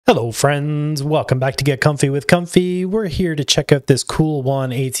Hello friends, welcome back to Get Comfy with Comfy. We're here to check out this cool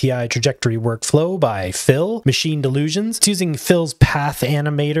Wan ATI Trajectory workflow by Phil, Machine Delusions. It's using Phil's path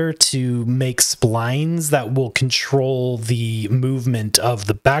animator to make splines that will control the movement of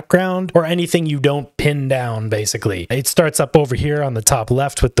the background or anything you don't pin down, basically. It starts up over here on the top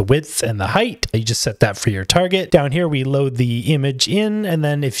left with the width and the height. You just set that for your target. Down here we load the image in, and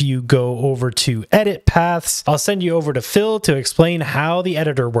then if you go over to Edit Paths, I'll send you over to Phil to explain how the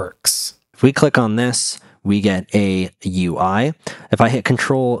editor works. If we click on this, we get a UI. If I hit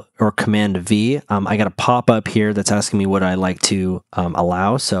Control or Command V, I got a pop-up here that's asking me what I like to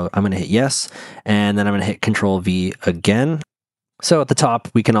allow. So I'm going to hit yes, and then I'm going to hit Control V again. So at the top,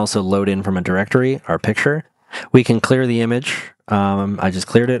 we can also load in from a directory our picture. We can clear the image. I just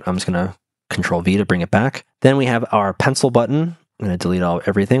cleared it. I'm just going to Control V to bring it back. Then we have our pencil button. I'm going to delete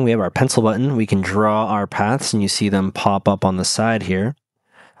everything. We have our pencil button. We can draw our paths, and you see them pop up on the side here.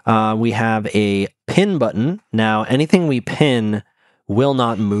 We have a pin button. Now, anything we pin will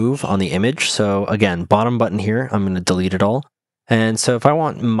not move on the image. So again, bottom button here, I'm going to delete it all. And so if I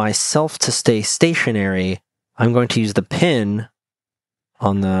want myself to stay stationary, I'm going to use the pin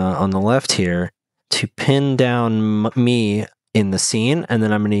on the left here to pin down me in the scene. And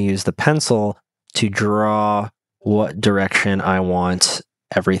then I'm going to use the pencil to draw what direction I want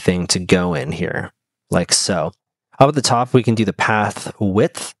everything to go in here, like so. Up at the top, we can do the path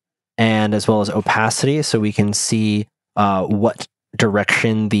width and as well as opacity, so we can see what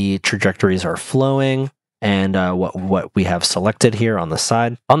direction the trajectories are flowing and what we have selected here on the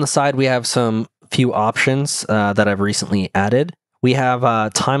side. On the side, we have some few options that I've recently added. We have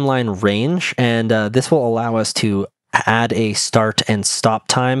timeline range, and this will allow us to add a start and stop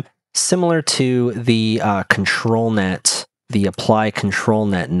time similar to the ControlNet. The apply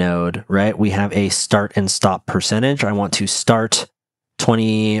ControlNet node, right? We have a start and stop percentage. I want to start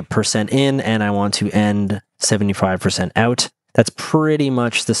 20% in and I want to end 75% out. That's pretty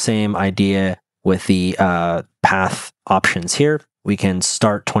much the same idea with the path options here. We can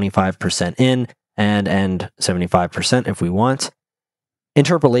start 25% in and end 75% if we want.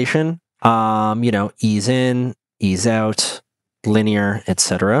 Interpolation, ease in, ease out, linear,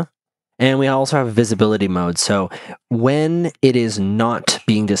 etc. And we also have visibility mode. So when it is not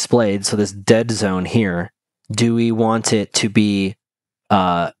being displayed, so this dead zone here, do we want it to be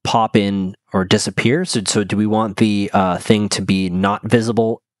pop in or disappear? So do we want the thing to be not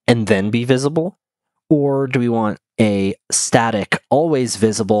visible and then be visible? Or do we want a static, always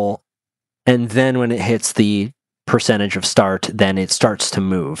visible, and then when it hits the percentage of start, then it starts to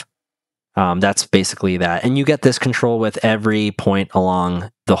move? That's basically that. And you get this control with every point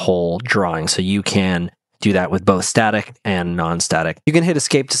along the whole drawing. So you can do that with both static and non-static. You can hit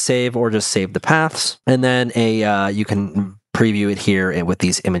escape to save or just save the paths. And then you can preview it here with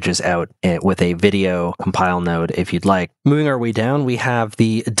these images out with a video compile node if you'd like. Moving our way down, we have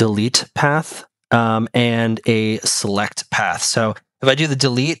the delete path and a select path. So if I do the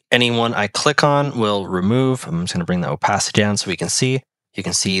delete, anyone I click on will remove. I'm just going to bring the opacity down so we can see. You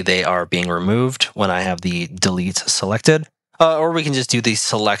can see they are being removed when I have the delete selected. Or we can just do the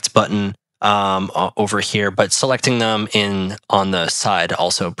select button over here, but selecting them on the side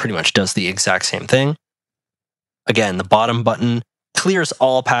also pretty much does the exact same thing. Again, the bottom button clears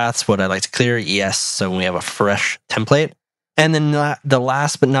all paths. What I like to clear, yes, so we have a fresh template. And then the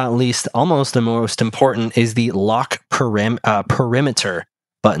last but not least, almost the most important, is the lock perimeter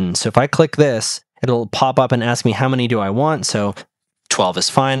button. So if I click this, it'll pop up and ask me how many do I want. So 12 is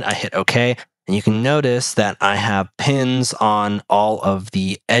fine. I hit OK. And you can notice that I have pins on all of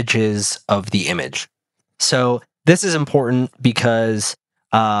the edges of the image. So this is important because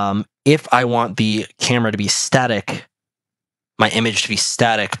if I want the camera to be static, my image to be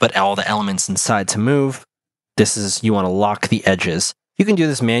static, but all the elements inside to move, you want to lock the edges. You can do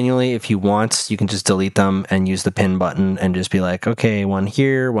this manually if you want. You can just delete them and use the pin button and just be like, okay, one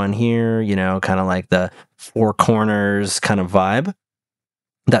here, kind of like the four corners kind of vibe.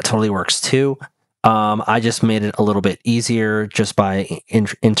 That totally works too. I just made it a little bit easier just by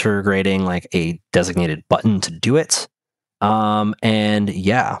integrating like a designated button to do it. And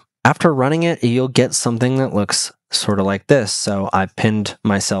yeah, after running it, you'll get something that looks sort of like this. So I pinned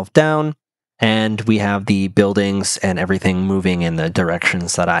myself down and we have the buildings and everything moving in the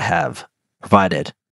directions that I have provided.